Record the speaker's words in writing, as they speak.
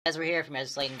Guys, we're here from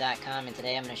EzraSlayton.com, and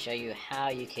today I'm going to show you how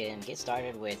you can get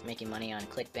started with making money on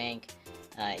ClickBank,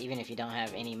 even if you don't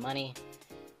have any money.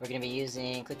 We're going to be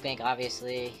using ClickBank.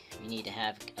 Obviously, you need to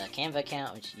have a Canva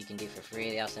account, which you can do for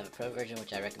free. They also have a pro version,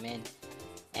 which I recommend.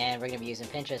 And we're going to be using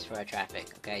Pinterest for our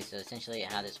traffic. Okay, so essentially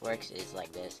how this works is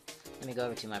like this. Let me go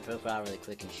over to my profile really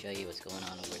quick and show you what's going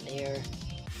on over there.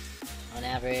 On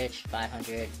average,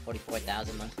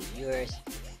 544,000 monthly viewers.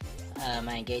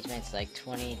 My engagement's like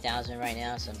 20,000 right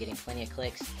now, so I'm getting plenty of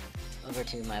clicks. Over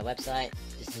to my website.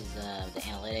 This is the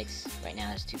analytics. Right now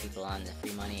there's 2 people on the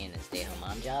free money and the stay-at-home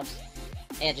mom jobs.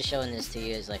 And just showing this to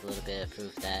you is like a little bit of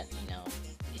proof that, you know,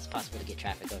 it's possible to get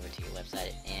traffic over to your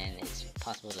website, and it's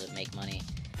possible to make money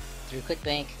through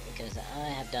ClickBank, because I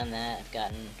have done that. I've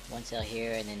gotten one sale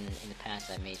here, and then in the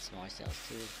past I've made some more sales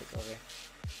too. Click over.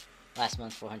 Last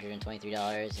month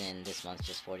 $423, and this month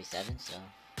just 47. So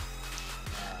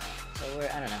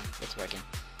I don't know, it's working.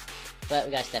 But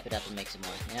we gotta step it up and make some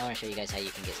more. And I want to show you guys how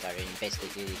you can get started and basically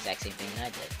do the exact same thing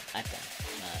that I've done,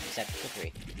 except for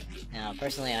free. Now,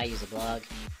 personally, I use a blog,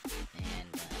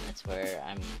 and that's where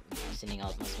I'm sending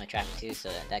most of my traffic to,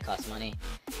 so that costs money.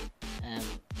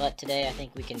 But today, I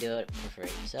think we can do it for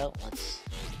free. So let's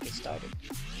get started.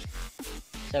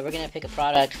 So we're gonna pick a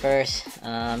product first.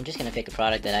 I'm just gonna pick a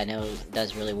product that I know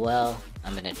does really well.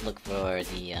 I'm gonna look for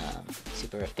the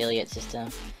super affiliate system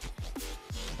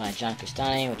by John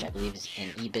Crestani, which I believe is in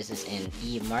e-business and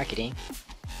e-marketing.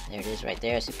 There it is right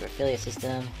there, super affiliate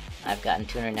system. I've gotten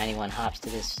 291 hops to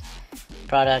this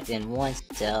product in one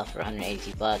sale for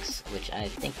 182 bucks, which I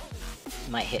think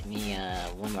might hit me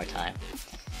one more time.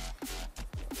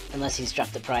 Unless he's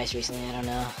dropped the price recently, I don't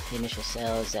know. The initial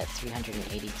sale is at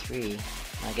 383.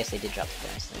 I guess they did drop the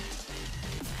price then.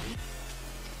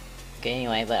 Okay,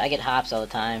 anyway, but I get hops all the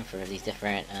time for these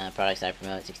different products I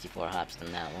promote. 64 hops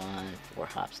on that one, 4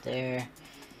 hops there.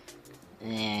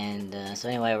 And so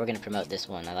anyway, we're going to promote this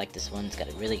one. I like this one. It's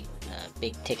got a really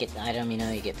big ticket item, you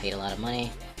know, you get paid a lot of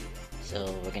money. So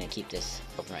we're going to keep this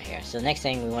open right here. So the next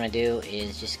thing we want to do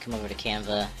is just come over to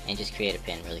Canva and just create a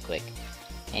pin really quick.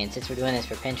 And since we're doing this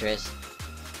for Pinterest,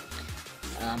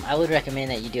 I would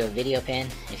recommend that you do a video pin.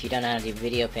 If you don't know how to do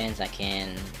video pins, I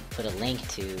can put a link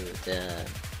to the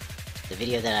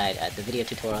video that the video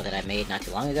tutorial that I made not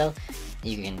too long ago.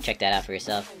 You can check that out for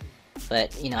yourself.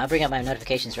 But you know, I bring up my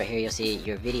notifications right here. You'll see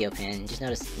your video pin. Just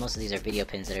notice most of these are video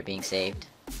pins that are being saved.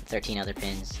 13 other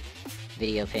pins.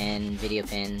 Video pin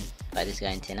by this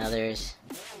guy and 10 others.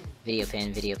 Video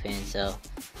pin. So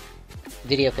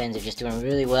video pins are just doing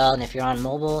really well. And if you're on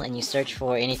mobile and you search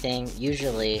for anything,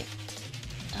 usually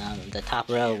the top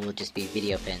row will just be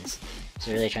video pins.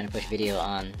 So really trying to push video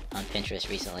on Pinterest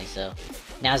recently. So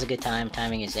now's a good time.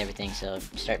 Timing is everything. So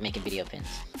start making video pins.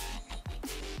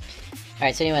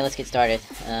 Alright, so anyway, let's get started.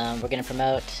 We're going to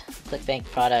promote ClickBank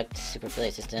product, super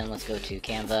affiliate system. Let's go to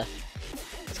Canva.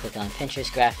 Let's click on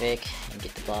Pinterest graphic and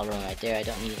get the ball rolling right there. I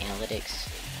don't need analytics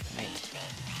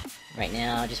right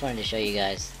now. I just wanted to show you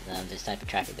guys this type of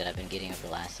traffic that I've been getting over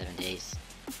the last 7 days.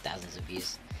 Thousands of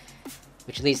views.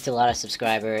 Which leads to a lot of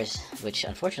subscribers, which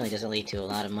unfortunately doesn't lead to a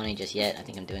lot of money just yet. I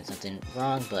think I'm doing something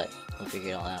wrong, but we'll figure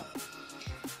it all out.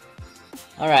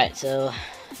 Alright, so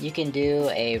you can do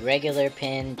a regular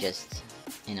pin, just,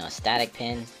 you know, a static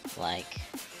pin, like,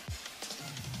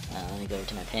 let me go over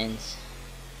to my pins.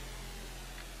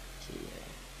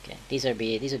 Okay, these would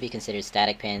be considered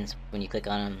static pins. When you click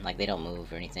on them, like, they don't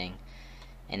move or anything.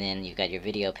 And then you've got your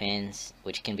video pins,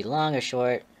 which can be long or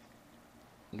short.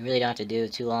 You really don't have to do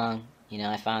too long. You know,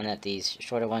 I found that these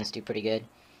shorter ones do pretty good.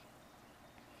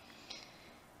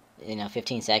 You know,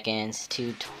 15 seconds,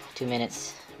 2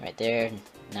 minutes, right there.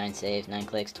 9 saves, 9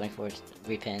 clicks, 24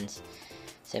 repins,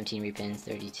 17 repins,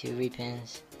 32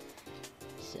 repins.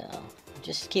 So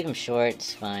just keep them short.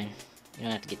 It's fine. You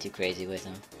don't have to get too crazy with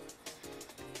them.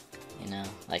 You know,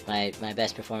 like my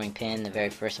best performing pin, the very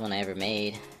first one I ever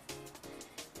made.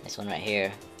 This one right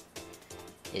here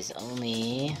is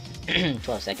only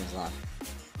 12 seconds long.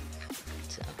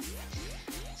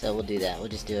 So we'll do that. We'll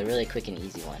just do a really quick and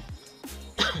easy one.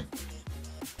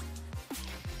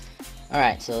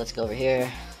 Alright, so let's go over here.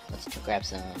 Let's grab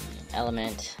some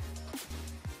element.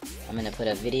 I'm going to put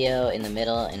a video in the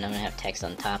middle, and I'm going to have text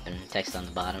on top and text on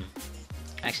the bottom.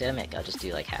 Actually, I'll just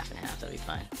do like half and half. That'll be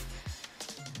fine.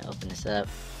 I'll open this up.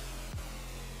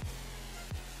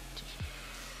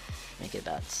 Make it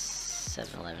about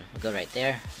 7-11. We'll go right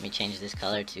there. Let me change this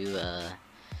color to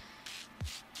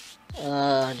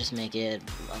just make it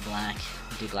a black.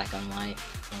 Do black on white,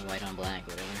 or white on black,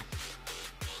 whatever.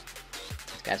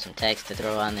 Let's grab some text to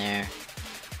throw on there.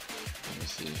 Let me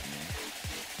see here.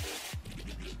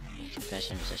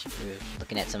 profession, recession proof.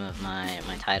 Looking at some of my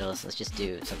titles, let's just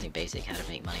do something basic. How to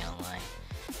make money online.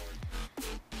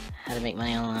 How to make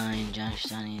money online, Josh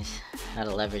Sonny's. How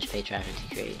to leverage paid traffic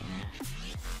to create,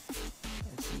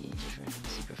 let's see, different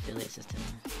super affiliate system.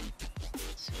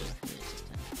 Super affiliate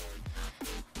system.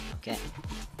 Okay.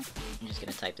 I'm just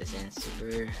gonna type this in,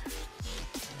 super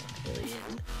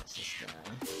affiliate system.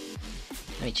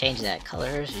 Let me change that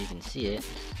color so you can see it.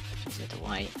 Change it to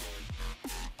white.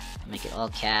 I'll make it all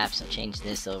caps. I'll change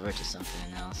this over to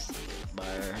something else, like a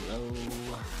bar low.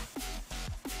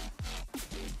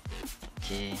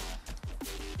 Okay. I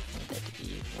want that to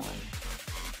be one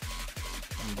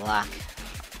block.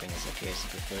 Bring this up here,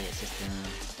 super affiliate system.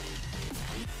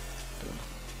 Boom.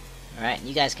 Alright,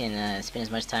 you guys can spend as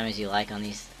much time as you like on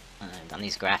these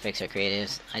graphics or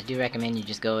creatives. I do recommend you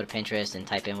just go to Pinterest and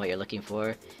type in what you're looking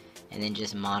for, and then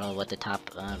just model what the top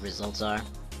results are.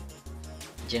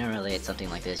 Generally, it's something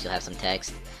like this. You'll have some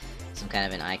text, some kind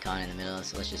of an icon in the middle.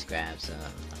 So let's just grab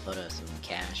a photo of some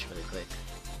cash really quick.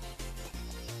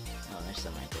 Oh, there's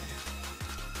some right there.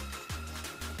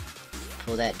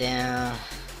 Pull that down.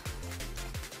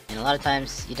 And a lot of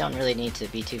times, you don't really need to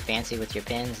be too fancy with your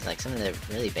pins. Like some of the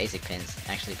really basic pins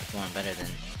actually perform better than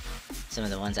some of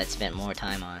the ones I'd spent more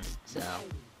time on. So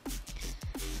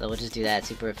we'll just do that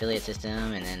super affiliate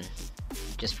system, and then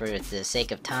just for the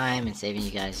sake of time and saving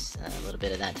you guys a little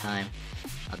bit of that time,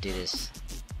 I'll do this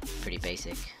pretty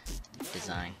basic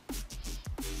design.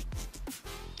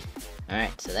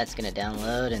 Alright, so that's gonna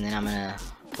download, and then I'm gonna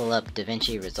pull up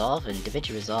DaVinci Resolve, and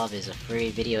DaVinci Resolve is a free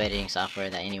video editing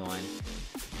software that anyone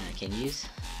can use.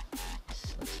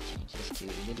 So let's change this to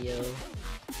video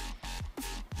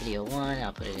 1.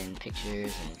 I'll put it in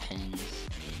pictures and pins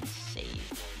and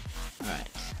save. Alright,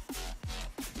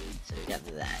 so we got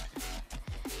that.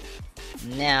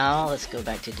 Now let's go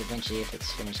back to DaVinci if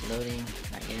it's finished loading.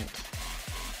 Not yet.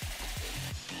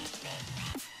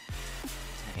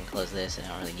 I can close this. I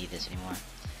don't really need this anymore.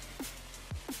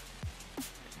 I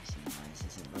see why this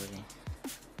isn't loading.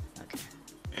 Okay.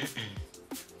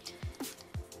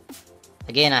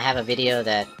 Again, I have a video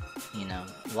that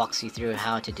walks you through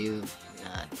how to do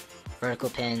vertical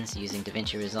pins using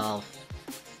DaVinci Resolve.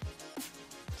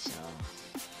 So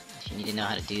if you need to know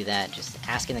how to do that, just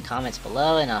ask in the comments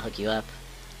below and I'll hook you up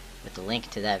with the link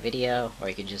to that video, or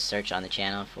you can just search on the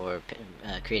channel for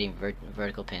creating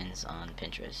vertical pins on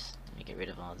Pinterest. Let me get rid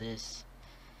of all this,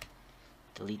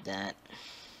 delete that,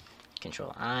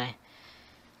 Control I,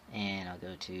 and I'll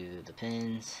go to the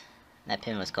pins. That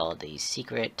pin was called the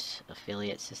secret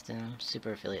affiliate system,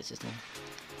 super affiliate system.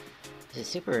 Is it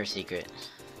super or secret?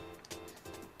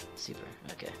 Super,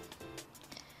 okay.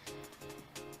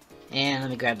 And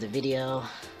let me grab the video,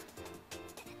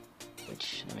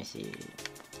 which, let me see,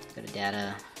 go to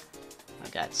data,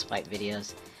 I've got swipe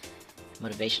videos,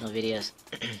 motivational videos.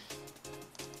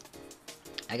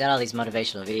 I got all these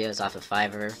motivational videos off of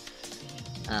Fiverr.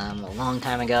 A long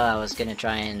time ago I was gonna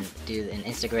try and do an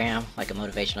Instagram, like a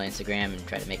motivational Instagram, and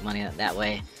try to make money that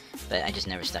way, but I just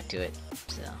never stuck to it.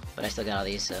 So, but I still got all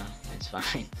these, so it's fine.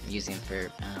 I'm using them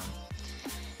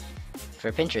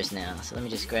for Pinterest now. So let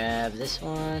me just grab this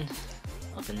one,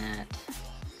 open that.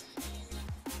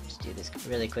 Just do this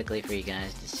really quickly for you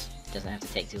guys. This doesn't have to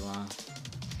take too long.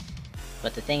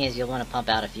 But the thing is, you'll want to pump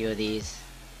out a few of these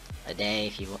a day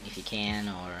if you can,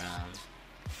 or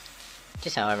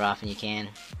just however often you can.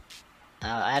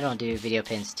 I don't do video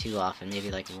pins too often, maybe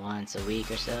like once a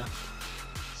week or so.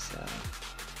 So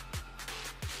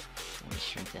let me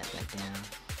shrink that back down.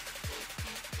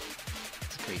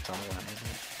 It's a pretty tall one,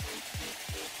 isn't it?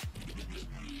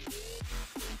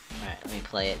 Alright, let me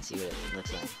play it and see what it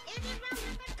looks like.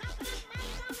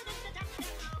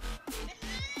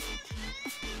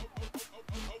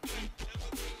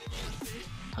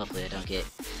 Hopefully I don't get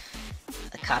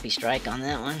a copy strike on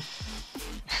that one.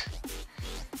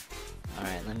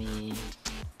 Alright, let me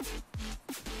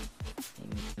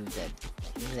move that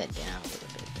down a little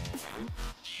bit there.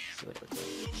 See what it looks like.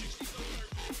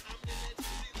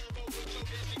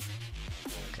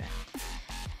 Okay.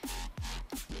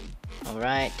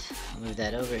 Alright, I'll move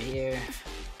that over here.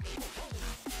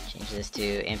 Change this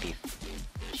to MP4.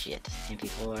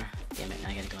 Damn it,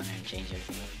 I gotta go in there and change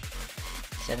everything.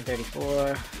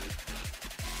 734.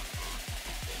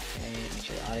 Okay, make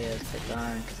sure the audio is clicked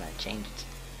on, because I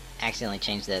accidentally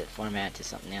changed that format to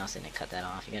something else and it cut that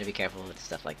off. You gotta be careful with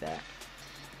stuff like that.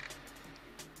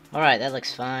 Alright, that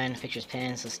looks fine. Pictures,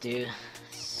 pins. Let's do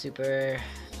super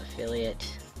affiliate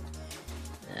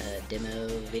demo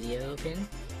video pin.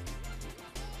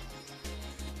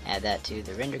 Add that to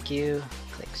the render queue.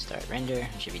 Click start render.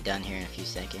 It should be done here in a few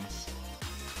seconds.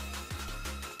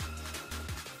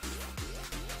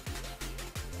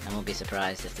 I won't be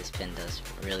surprised if this pin does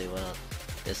really well.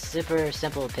 The super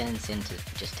simple pins seem to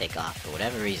just take off for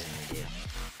whatever reason they do.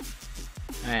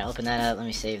 Alright, open that up. Let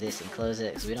me save this and close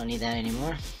it because we don't need that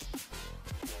anymore.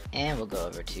 And we'll go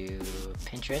over to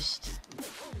Pinterest.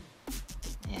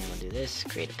 And we'll do this,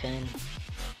 create a pin.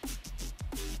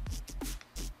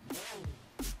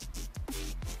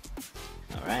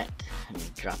 Alright, let me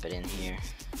drop it in here.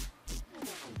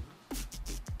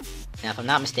 Now, if I'm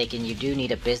not mistaken, you do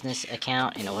need a business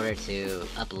account in order to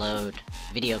upload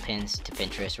video pins to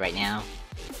Pinterest right now.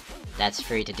 That's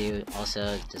free to do. Also,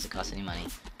 it doesn't cost any money.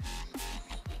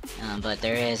 But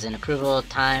there is an approval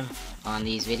time on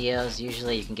these videos.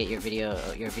 Usually, you can get your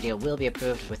video will be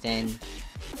approved within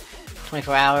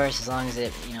 24 hours as long as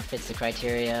it fits the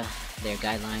criteria, their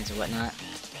guidelines or whatnot.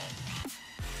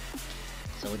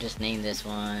 So we'll just name this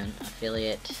one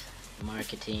affiliate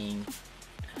marketing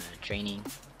training.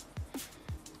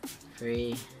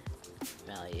 Free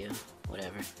value,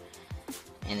 whatever,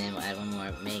 and then we'll add one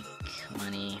more, make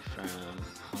money from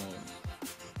home.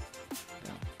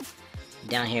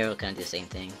 Down here we'll kind of do the same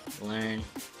thing, learn,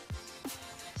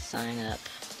 sign up,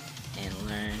 and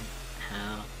learn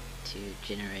how to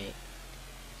generate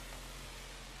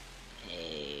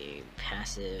a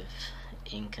passive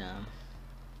income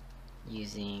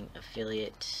using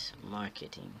affiliate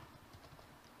marketing.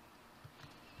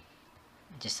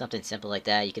 Just something simple like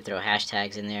that. You could throw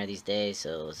hashtags in there these days,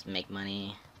 so let's make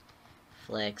money,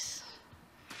 flex,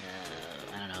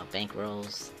 I don't know,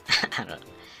 bankrolls, I don't know,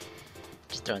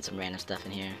 just throwing some random stuff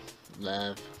in here,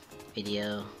 love,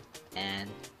 video, and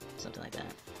something like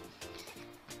that.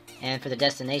 And for the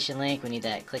destination link, we need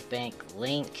that ClickBank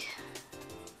link.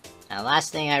 Now,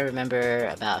 last thing I remember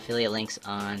about affiliate links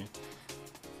on,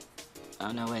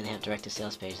 oh no way, they have direct to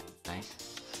sales page, nice.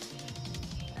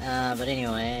 But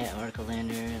anyway, article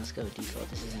lander, let's go with default.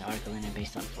 This is an article lander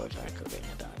based on Forbes article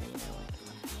written about me.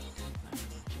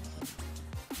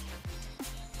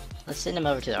 Let's send them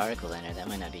over to the article lander, that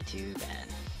might not be too bad.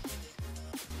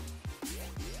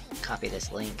 Copy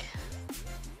this link.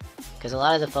 Because a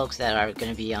lot of the folks that are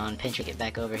going to be on Pinterest get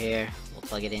back over here, we'll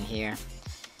plug it in here.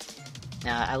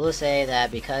 Now, I will say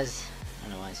that because, I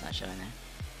don't know why it's not showing there.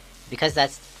 Because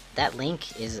that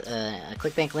link is a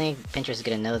ClickBank link, Pinterest is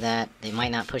going to know that. They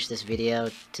might not push this video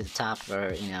to the top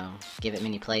or, give it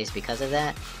many plays because of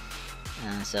that.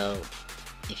 So,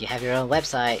 if you have your own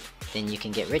website, then you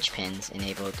can get rich pins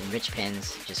enabled, and rich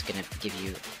pins just going to give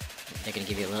you, they're going to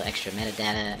give you a little extra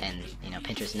metadata, and,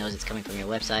 Pinterest knows it's coming from your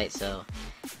website, so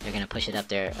they're going to push it up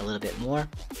there a little bit more.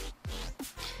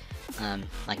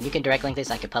 Like, you can direct link this.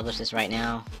 I could publish this right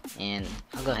now, and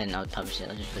I'll go ahead and I'll publish it.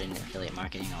 I'll just put it in affiliate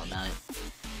marketing, all about it.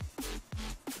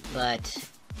 But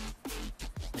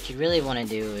what you really want to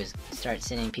do is start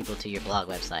sending people to your blog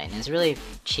website, and it's really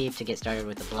cheap to get started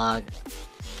with a blog.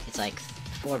 It's like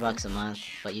 $4 a month,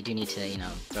 but you do need to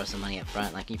throw some money up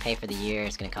front. Like, you pay for the year,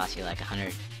 it's gonna cost you like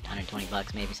 120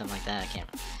 bucks, maybe something like that. I can't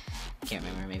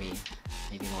remember, maybe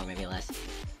more, maybe less.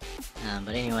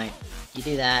 But anyway, you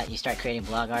do that, you start creating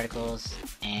blog articles,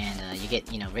 and you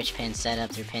get rich pins set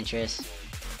up through Pinterest.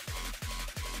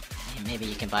 Maybe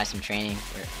you can buy some training,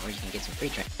 or you can get some free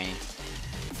training.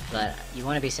 But you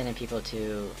want to be sending people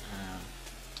to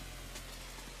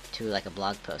like a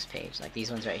blog post page, like these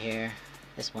ones right here.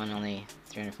 This one only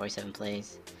 347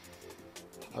 plays.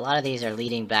 A lot of these are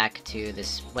leading back to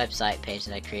this website page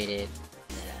that I created.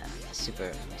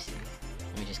 Super.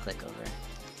 Let me just click over.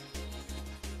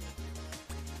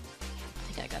 I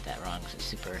think I got that wrong. It's a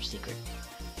super secret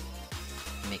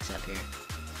mix up here.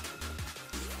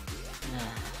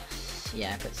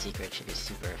 Yeah, I put secret, it should be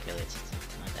super affiliate system,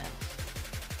 something like that.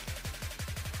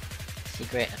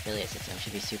 Secret affiliate system,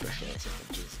 should be super affiliate system,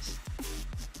 Jesus.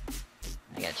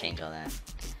 I gotta change all that.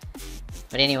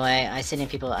 But anyway, I'm sending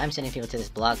people to this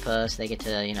blog post. They get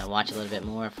to, watch a little bit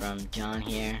more from John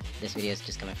here. This video is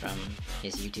just coming from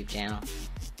his YouTube channel.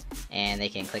 And they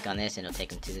can click on this and it'll take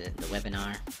them to the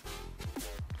webinar.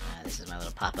 This is my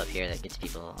little pop-up here that gets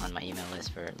people on my email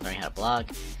list for learning how to blog,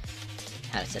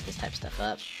 how to set this type of stuff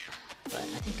up. But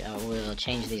I think we'll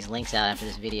change these links out after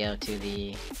this video to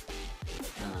the,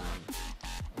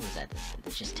 what was that?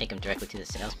 Just take them directly to the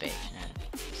sales page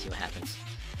and see what happens.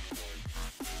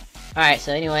 Alright,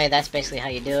 so anyway, that's basically how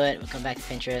you do it. We'll come back to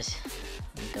Pinterest.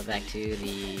 We'll go back to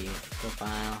the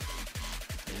profile,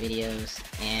 the videos,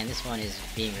 and this one is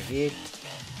being reviewed.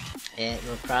 It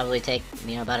will probably take,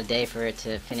 about a day for it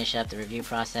to finish up the review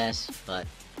process, but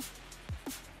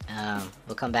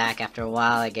we'll come back after a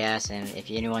while, I guess, and if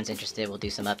anyone's interested, we'll do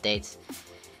some updates.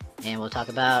 And we'll talk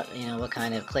about, what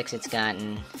kind of clicks it's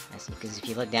gotten. Because if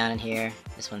you look down in here,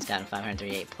 this one's gotten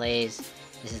 538 plays.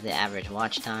 This is the average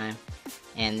watch time.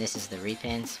 and this is the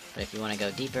repins. But if you want to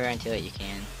go deeper into it, you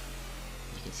can.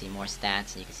 You can see more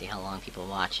stats, and you can see how long people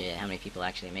watch it, how many people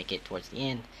actually make it towards the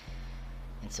end,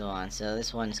 and so on. So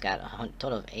this one's got a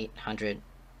total of 800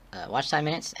 watch time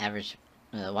minutes. Average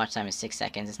watch time is 6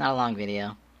 seconds. It's not a long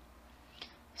video,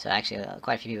 so actually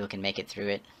quite a few people can make it through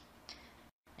it.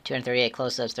 238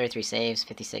 close-ups, 33 saves,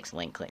 56 link clicks.